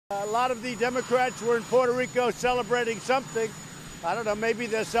A lot of the Democrats were in Puerto Rico celebrating something. I don't know, maybe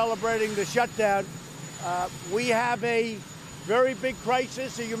they're celebrating the shutdown. We have a very big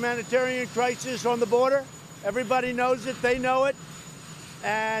crisis, a humanitarian crisis on the border. Everybody knows it, they know it.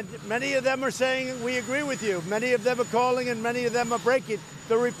 And many of them are saying, we agree with you. Many of them are calling and many of them are breaking.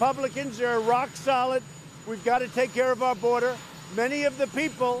 The Republicans are rock solid. We've got to take care of our border. Many of the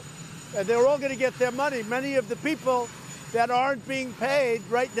people, and they're all going to get their money, many of the people that aren't being paid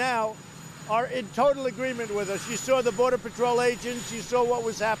right now are in total agreement with us. You saw the Border Patrol agents, you saw what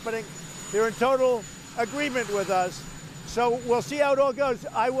was happening. They're in total agreement with us. So we'll see how it all goes.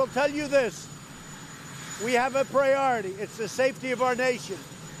 I will tell you this, we have a priority. It's the safety of our nation.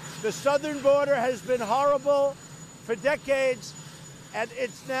 The southern border has been horrible for decades, and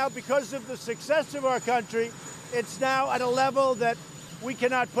it's now, because of the success of our country, it's now at a level that we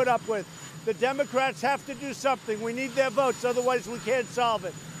cannot put up with. The Democrats have to do something. We need their votes, otherwise we can't solve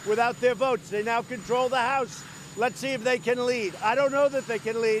it. Without their votes, they now control the House. Let's see if they can lead. I don't know that they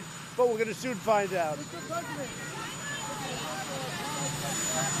can lead, but we're going to soon find out.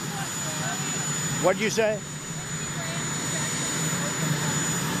 What'd you say?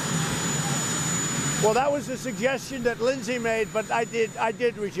 Well, that was a suggestion that Lindsey made, but I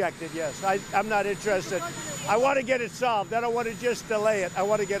did reject it, yes. I'm not interested. I want to get it solved. I don't want to just delay it. I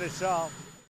want to get it solved.